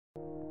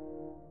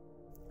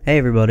Hey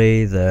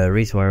everybody, the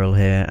Reeswirl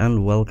here,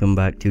 and welcome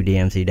back to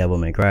DmC Devil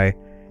May Cry.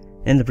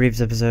 In the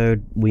previous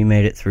episode, we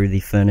made it through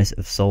the Furnace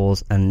of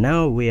Souls, and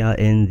now we are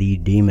in the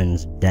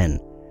Demon's Den,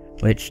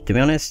 which, to be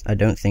honest, I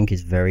don't think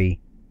is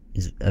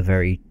a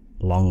very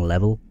long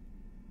level.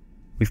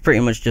 We've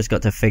pretty much just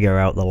got to figure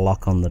out the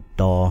lock on the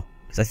door,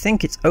 because I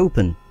think it's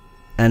open,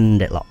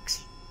 and it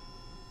locks.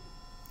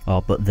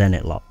 Oh, but then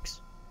it locks.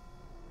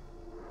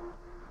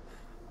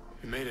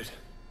 We made it.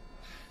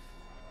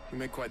 We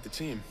make quite the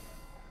team.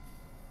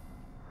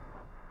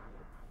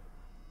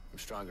 I'm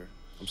stronger.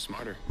 I'm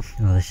smarter.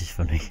 Oh, this is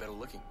funny. I'm better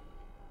looking.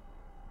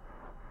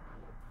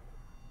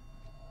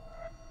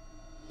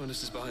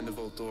 Linus is behind the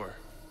vault door.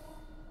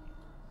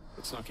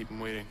 Let's not keep him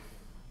waiting.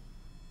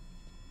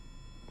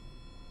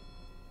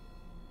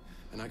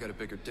 And I got a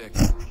bigger dick.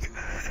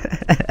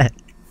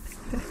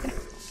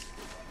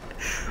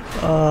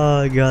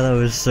 Oh god, that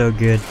was so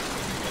good.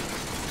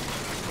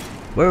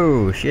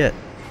 Whoa, shit.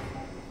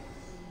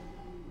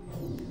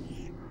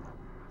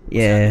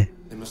 Yeah.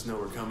 They must know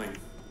we're coming.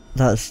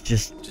 That's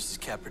just as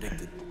Cap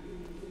predicted.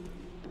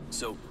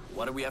 So,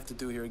 what do we have to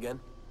do here again?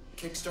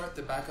 Kickstart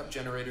the backup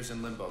generators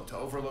in Limbo to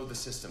overload the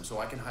system so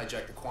I can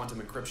hijack the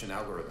quantum encryption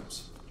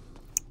algorithms.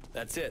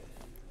 That's it.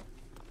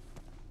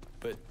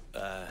 But,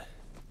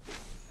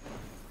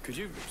 could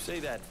you say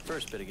that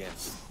first bit again?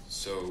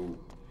 So,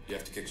 you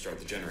have to kickstart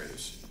the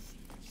generators.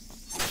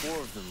 4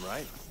 of them,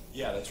 right?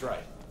 Yeah, that's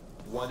right.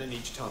 1 in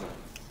each tunnel.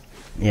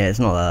 yeah, it's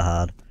not that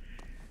hard.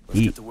 Let's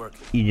get to work.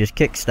 You just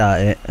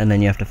kickstart it, and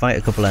then you have to fight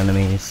a couple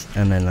enemies,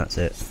 and then that's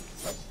it.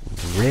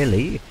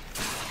 Really?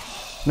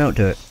 Note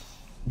to it.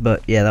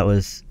 But yeah, that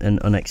was an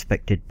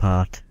unexpected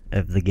part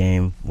of the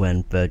game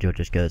when Virgil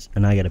just goes,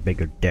 and I get a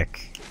bigger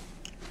dick.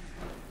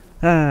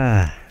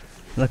 Ah,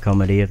 the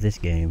comedy of this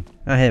game.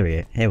 Ah, here we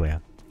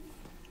are.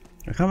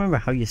 I can't remember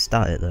how you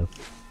start it though.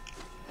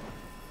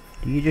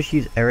 Do you just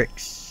use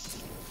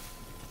Eric's?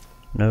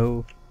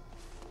 No,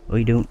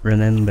 we don't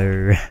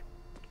remember.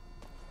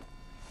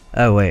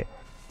 Oh wait.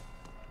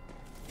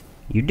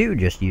 You do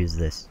just use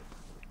this.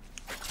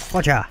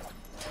 Watcha!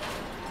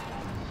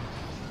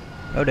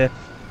 Oh dear.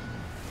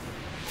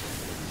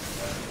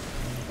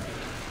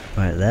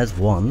 Right, there's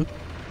one.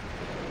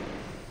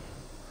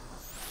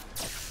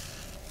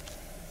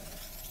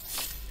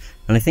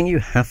 And I think you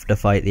have to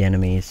fight the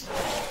enemies.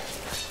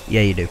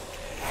 Yeah, you do.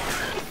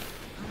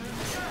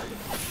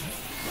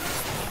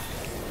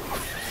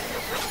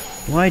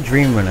 Why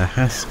Dream Runner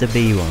has to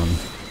be one?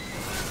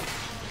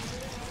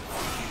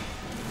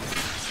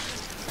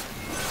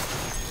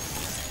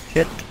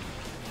 Shit.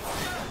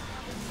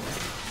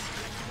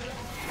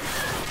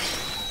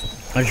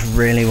 I just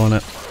really want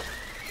it.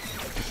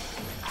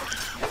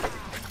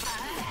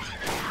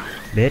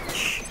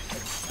 Bitch.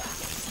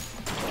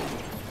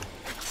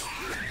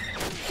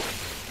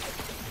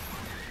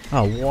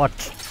 Oh, what?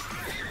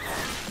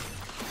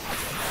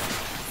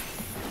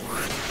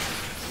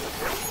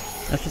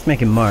 That's just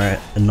making more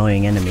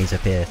annoying enemies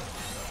appear.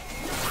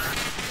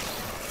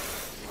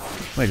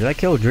 Wait, did I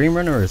kill Dream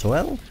Runner as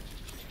well?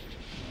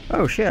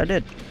 Oh shit, I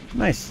did.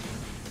 Nice.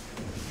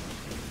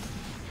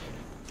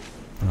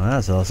 Oh,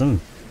 that's awesome.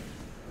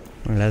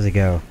 Where does it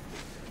go?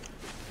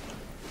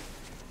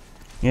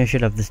 Yeah, I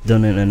should have this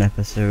done in an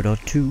episode or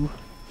 2.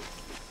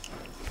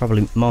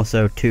 Probably more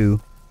so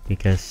 2,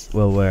 because,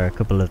 well, we're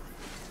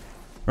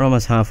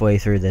almost halfway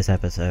through this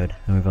episode,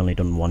 and we've only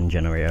done 1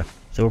 generator.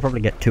 So we'll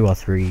probably get 2 or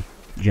 3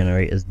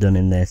 generators done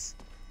in this.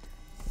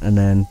 And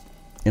then,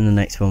 in the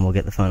next one we'll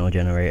get the final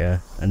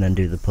generator, and then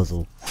do the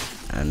puzzle,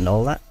 and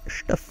all that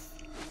stuff.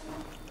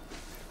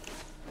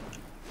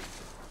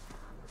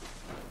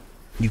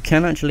 You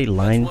can actually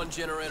line one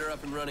generator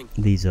up and running.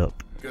 these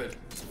up. Good.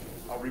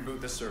 I'll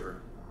reboot this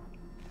server.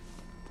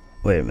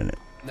 Wait a minute.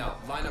 Now,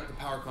 line up the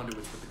power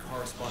conduits with the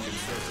corresponding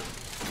server.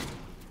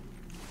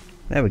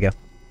 There we go.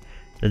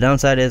 The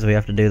downside is we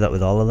have to do that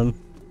with all of them.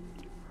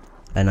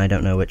 And I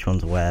don't know which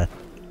one's where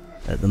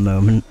at the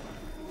moment.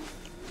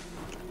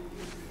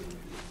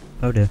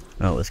 Oh dear.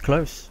 Oh, it was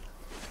close.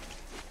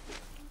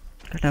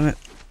 God damn it.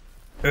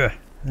 Ugh.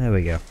 There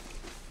we go.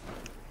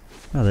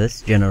 Oh,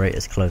 this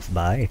generator's close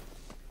by.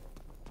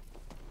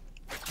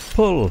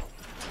 Pull!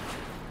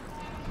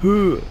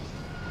 So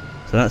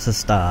that's a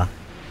star.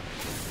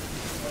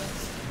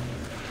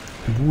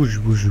 Whoosh,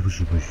 whoosh,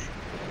 whoosh, whoosh.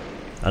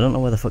 I don't know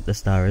where the fuck the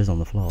star is on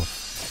the floor.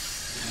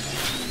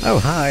 Oh,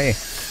 hi!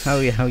 How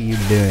you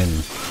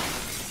doing?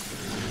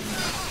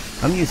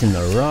 I'm using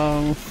the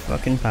wrong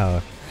fucking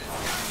power.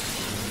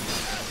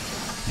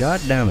 God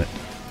damn it.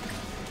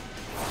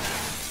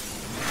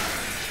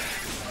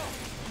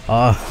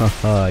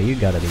 Oh, you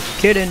gotta be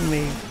kidding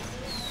me.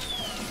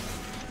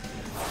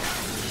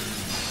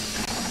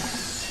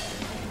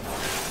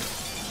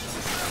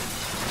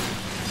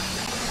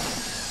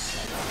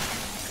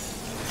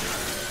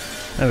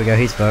 There we go,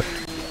 he's fucked.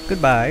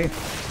 Goodbye.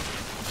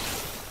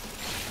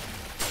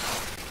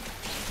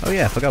 Oh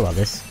yeah, I forgot about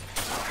this.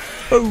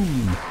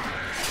 Boom!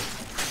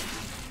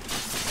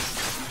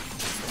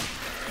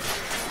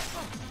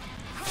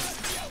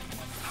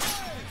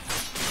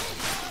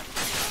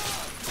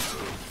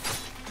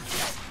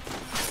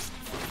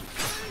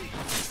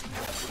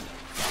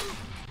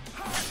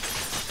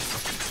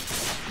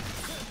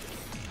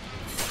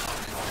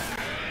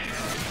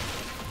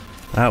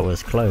 That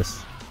was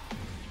close.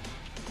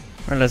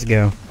 Right, let's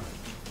go.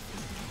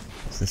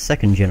 It's the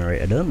second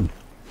generator done.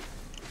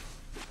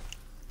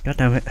 God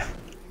damn it.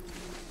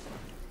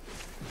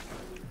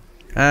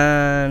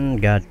 And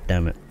god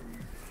damn it.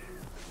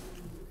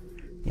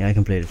 Yeah, I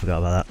completely forgot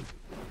about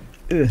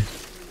that. Ugh.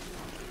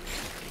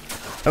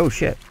 Oh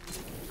shit.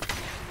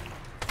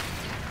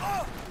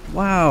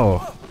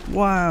 Wow.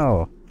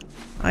 Wow.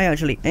 I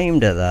actually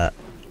aimed at that.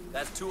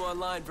 That's 2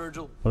 online,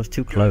 Virgil. I was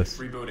too close.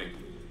 Rebooting.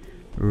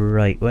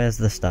 Right, where's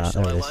the start?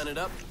 Shall There I it is. line it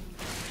up?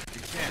 You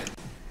can.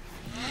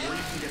 Or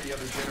you can get the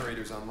other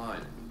generators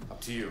online.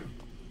 Up to you.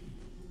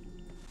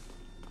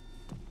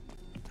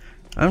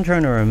 I'm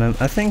trying to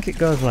remember. I think it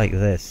goes like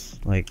this.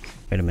 Like,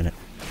 wait a minute.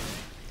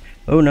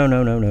 Oh no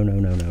no no no no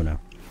no no no.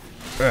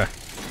 Ugh.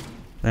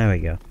 There we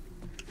go.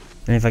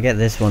 And if I get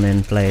this one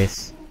in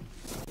place,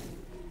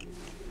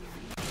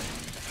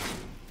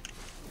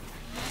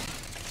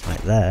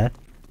 like there,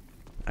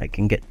 I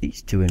can get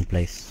these two in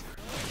place.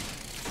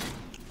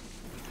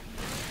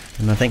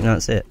 And I think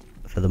that's it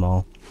for them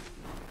all.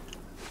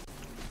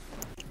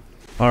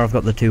 Or I've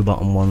got the 2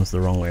 bottom ones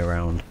the wrong way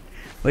around,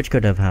 which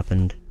could have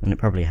happened, and it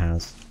probably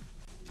has.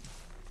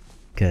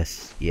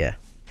 Cause, yeah.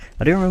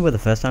 I do remember the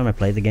first time I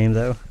played the game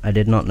though, I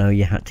did not know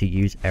you had to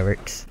use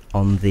Eric's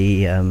on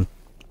the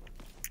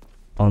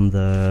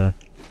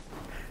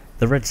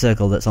red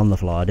circle that's on the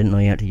floor. I didn't know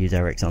you had to use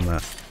Eric's on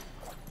that.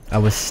 I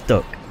was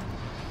stuck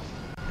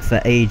for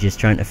ages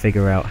trying to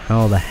figure out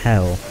how the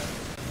hell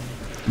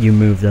you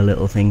move the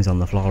little things on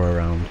the floor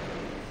around.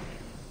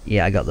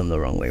 Yeah, I got them the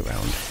wrong way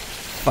around.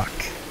 Fuck.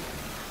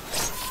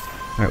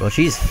 Alright, well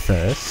she's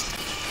first.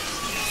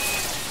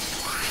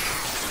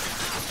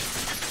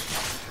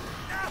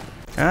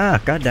 Ah,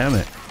 god damn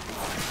it.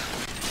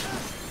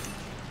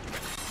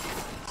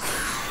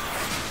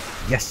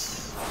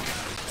 Yes.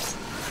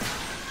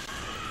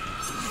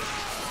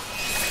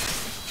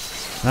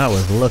 That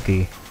was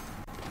lucky.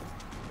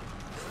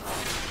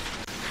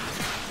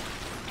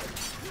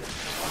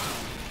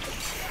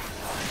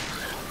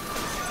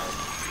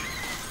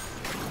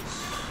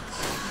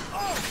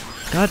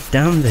 God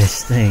damn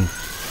this thing.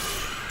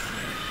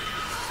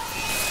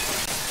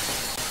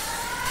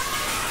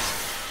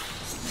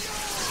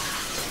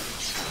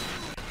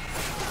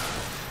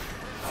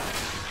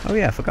 Oh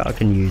yeah, I forgot I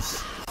can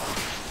use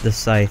the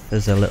scythe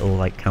as a little,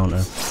 like,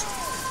 counter.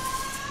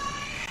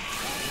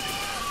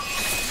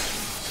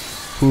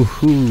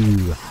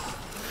 Woohoo! I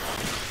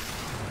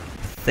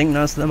think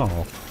that's them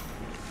all.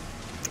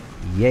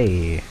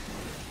 Yay!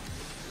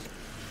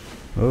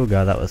 Oh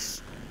god, that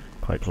was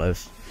quite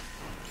close.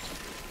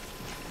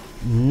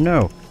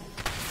 No!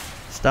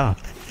 Stop!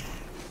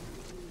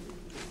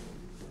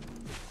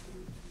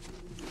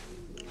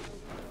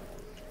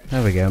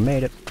 There we go,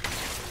 made it.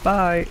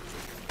 Bye!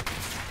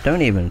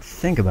 Don't even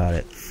think about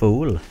it,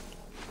 fool.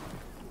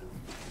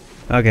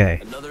 Okay.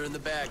 Another in the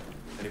bag.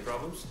 Any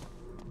problems?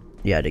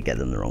 Yeah, I did get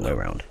them the wrong way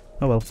around.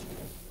 Oh well.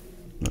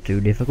 Not too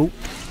difficult.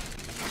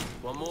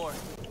 One more.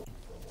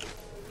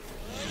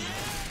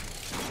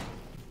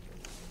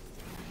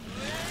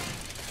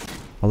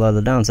 Although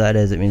the downside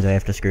is it means I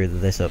have to screw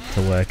this up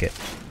to work it.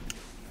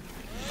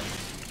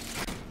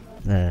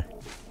 There.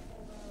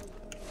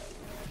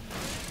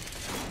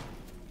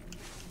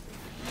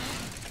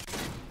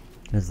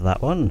 There's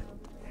that one.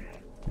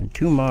 And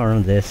 2 more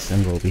on this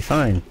and we'll be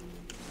fine.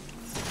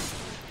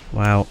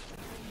 Wow.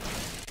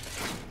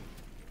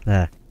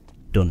 There.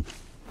 Done.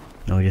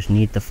 Now we just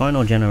need the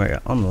final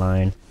generator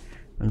online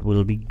and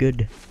we'll be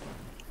good.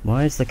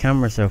 Why is the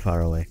camera so far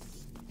away?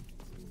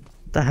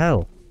 What the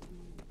hell?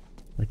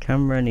 The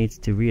camera needs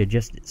to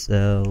readjust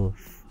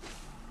itself.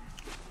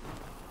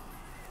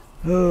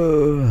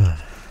 Oh.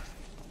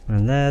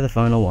 And there the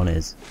final one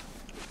is.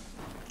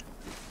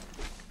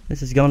 This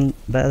has gone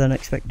better than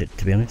expected,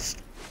 to be honest.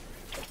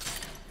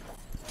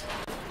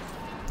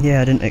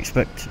 Yeah, I didn't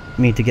expect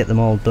me to get them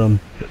all done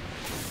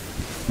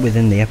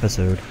within the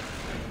episode.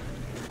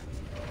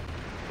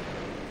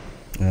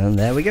 And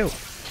there we go.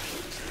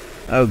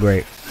 Oh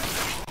great.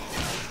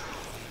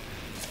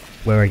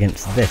 We're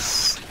against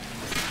this.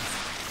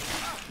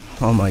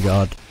 Oh my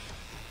god.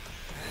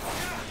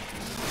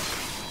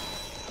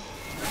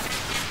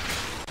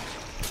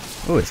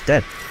 Oh, it's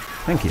dead.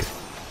 Thank you.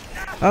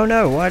 Oh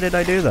no, why did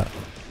I do that?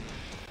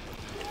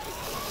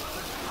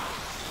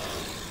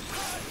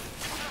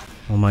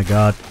 Oh my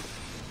god.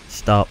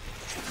 Stop.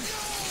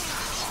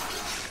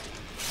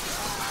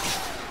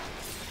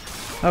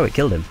 Oh, it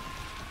killed him.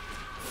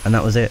 And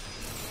that was it.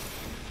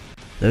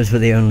 Those were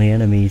the only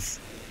enemies.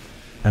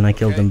 And I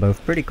killed them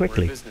both pretty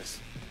quickly.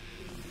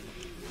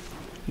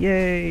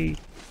 Yay!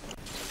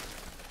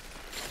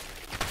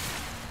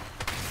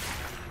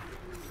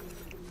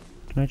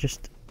 Can I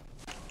just...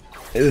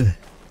 Ugh.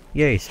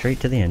 Yay,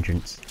 straight to the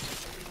entrance.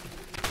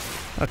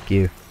 Fuck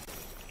you.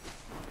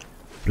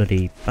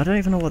 Bloody... I don't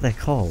even know what they're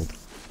called.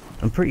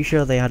 I'm pretty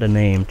sure they had a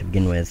name to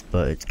begin with,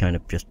 but it's kind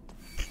of just...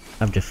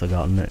 I've just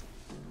forgotten it.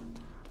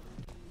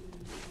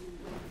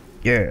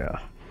 Yeah!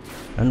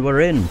 And we're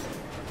in!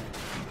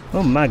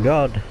 Oh my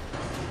god!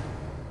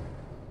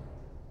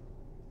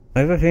 I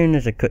have a feeling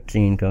there's a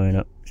cutscene going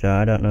up, so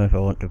I don't know if I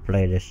want to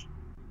play this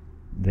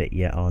bit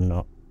yet or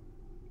not.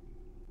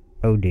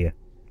 Oh dear.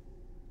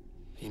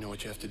 You know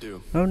what you have to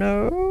do. Oh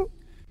no!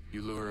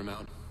 You lure him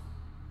out.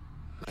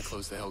 I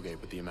close the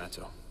Hellgate with the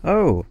Yamato.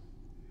 Oh!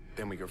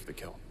 Then we go for the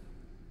kill.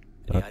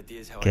 Any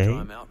ideas how I Okay.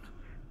 draw him out?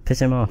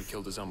 Piss him We off.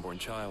 killed his unborn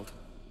child.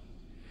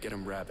 Get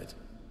him rabid.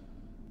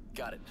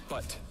 Got it.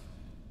 But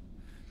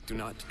do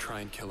not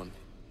try and kill him.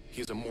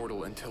 He is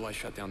immortal until I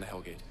shut down the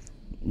Hellgate.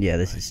 Yeah,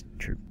 this is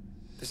true.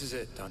 This is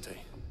it, Dante.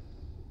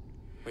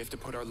 We have to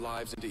put our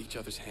lives into each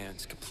other's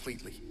hands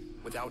completely,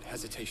 without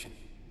hesitation.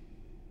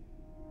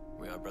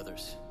 We are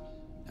brothers,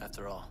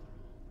 after all.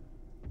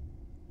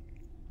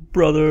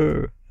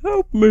 Brother,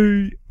 help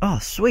me! Oh,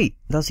 sweet!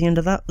 That's the end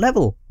of that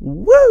level!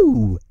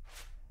 Woo!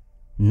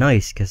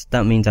 Nice, because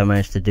that means I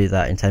managed to do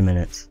that in 10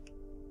 minutes.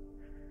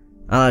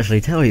 I'll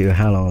actually tell you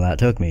how long that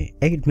took me.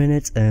 8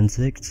 minutes and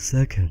 6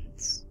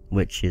 seconds.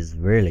 Which is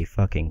really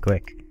fucking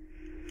quick.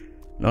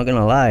 Not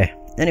gonna lie.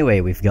 Anyway,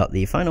 we've got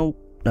the final...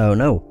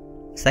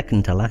 no,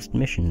 second to last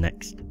mission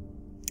next.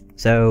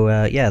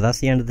 So, yeah, that's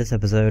the end of this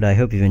episode. I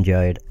hope you've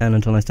enjoyed, and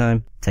until next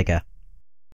time, take care.